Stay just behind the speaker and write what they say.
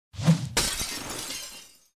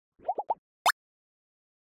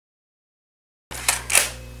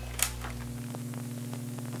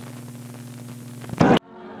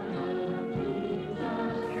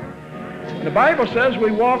The Bible says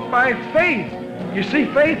we walk by faith. You see,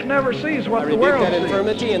 faith never sees what the world sees. I rebuke that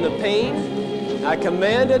infirmity and the pain. I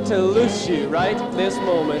command it to loose you right this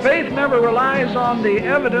moment. Faith never relies on the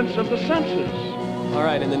evidence of the senses. All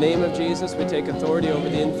right, in the name of Jesus, we take authority over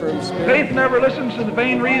the infirm spirit. Faith never listens to the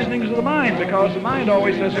vain reasonings of the mind, because the mind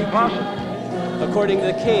always says impossible. According to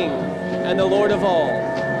the King and the Lord of all,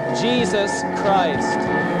 Jesus Christ.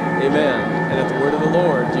 Amen. And at the word of the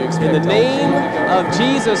Lord, do you expect in the name of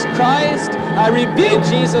Jesus Christ, I rebuke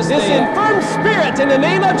Jesus this infirm spirit. In the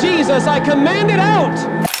name of Jesus, I command it out.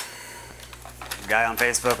 The guy on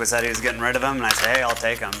Facebook said he was getting rid of him, and I said, hey, I'll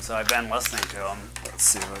take him. So I've been listening to him. Let's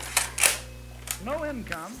see what... No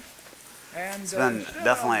income. And, it's been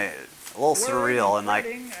definitely a little surreal, and like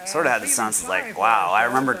sort of had the sense of like, wow, I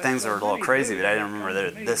remembered things that were a little crazy, but I didn't remember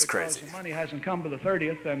they're this crazy. The money hasn't come to the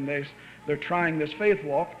 30th, and they're trying this faith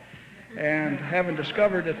walk, and haven't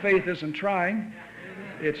discovered that faith isn't trying,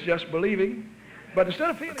 it's just believing. But instead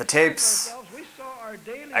of feeling the tapes,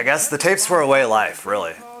 I guess the tapes were a way of life,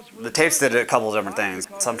 really. The tapes did a couple of different things.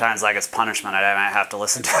 Sometimes, like as punishment, I might have to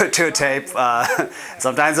listen to a tape.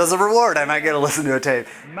 Sometimes as a reward, I might get to listen to a tape.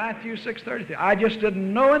 Matthew 6:33. I just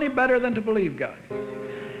didn't know any better than to believe God.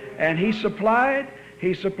 And He supplied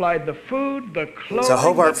the food, the clothing. So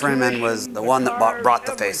Hobart Freeman was the one that brought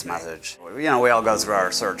the faith message. You know, we all go through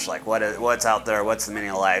our search, like what's out there, what's the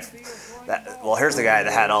meaning of life. Well, here's the guy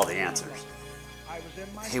that had all the answers.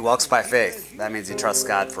 He walks by faith. That means he trusts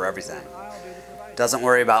God for everything. Doesn't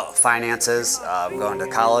worry about finances. Going to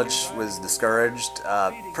college was discouraged.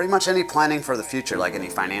 Pretty much any planning for the future, like any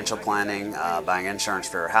financial planning, buying insurance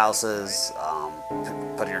for your houses,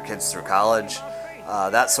 putting your kids through college,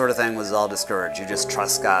 that sort of thing was all discouraged. You just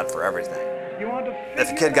trust God for everything.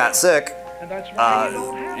 If a kid got sick,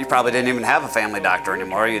 you probably didn't even have a family doctor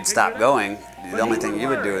anymore. You'd stop going. The only thing you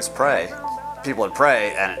would do is pray. People would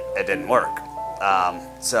pray, and it didn't work.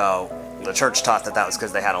 So the church taught that was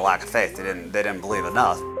because they had a lack of faith. They didn't believe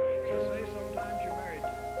enough.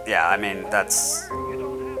 Yeah, I mean that's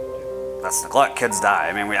neglect. Kids die.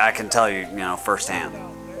 I mean, I can tell you, firsthand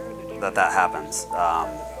that happens.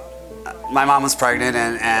 My mom was pregnant,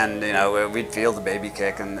 and we'd feel the baby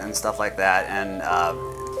kick and stuff like that. And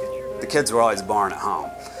the kids were always born at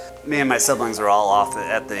home. Me and my siblings were all off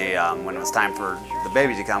at the when it was time for the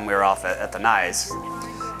baby to come. We were off at the Nyes.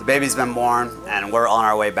 The baby's been born, and we're on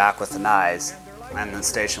our way back with the Nyes and the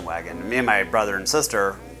station wagon. Me and my brother and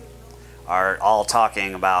sister are all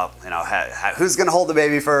talking about, who's going to hold the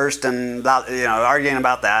baby first, and about, arguing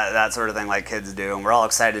about that sort of thing, like kids do. And we're all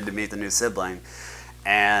excited to meet the new sibling.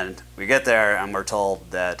 And we get there, and we're told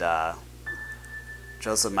that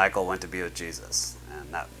Joseph Michael went to be with Jesus,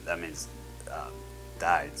 and that means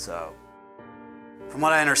died. So, from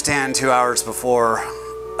what I understand, 2 hours before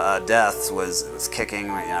death was kicking,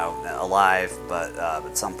 alive, but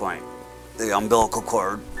at some point the umbilical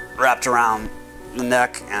cord wrapped around the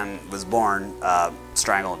neck and was born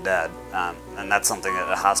strangled dead, and that's something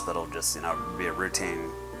at a hospital just would be a routine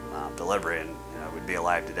delivery, and we'd be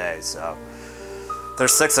alive today. So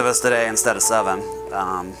there's 6 of us today instead of 7.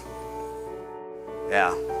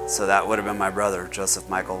 Yeah, so that would have been my brother, Joseph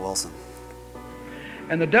Michael Wilson.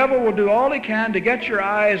 And the devil will do all he can to get your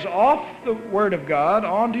eyes off the Word of God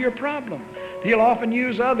onto your problem. He'll often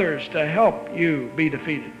use others to help you be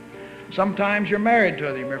defeated. Sometimes you're married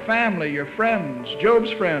to them, your family, your friends,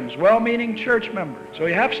 Job's friends, well-meaning church members. So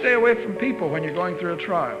you have to stay away from people when you're going through a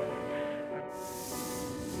trial.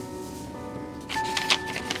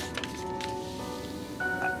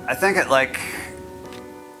 I think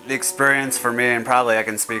the experience for me, and probably I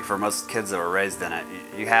can speak for most kids that were raised in it,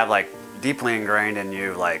 you have deeply ingrained in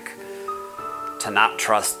you to not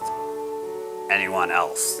trust anyone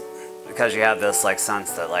else, because you have this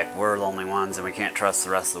sense that we're the only ones and we can't trust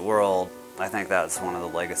the rest of the world. I think that's one of the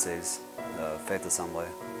legacies of Faith Assembly,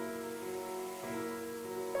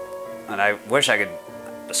 and I wish I could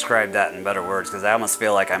describe that in better words, because I almost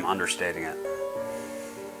feel like I'm understating it.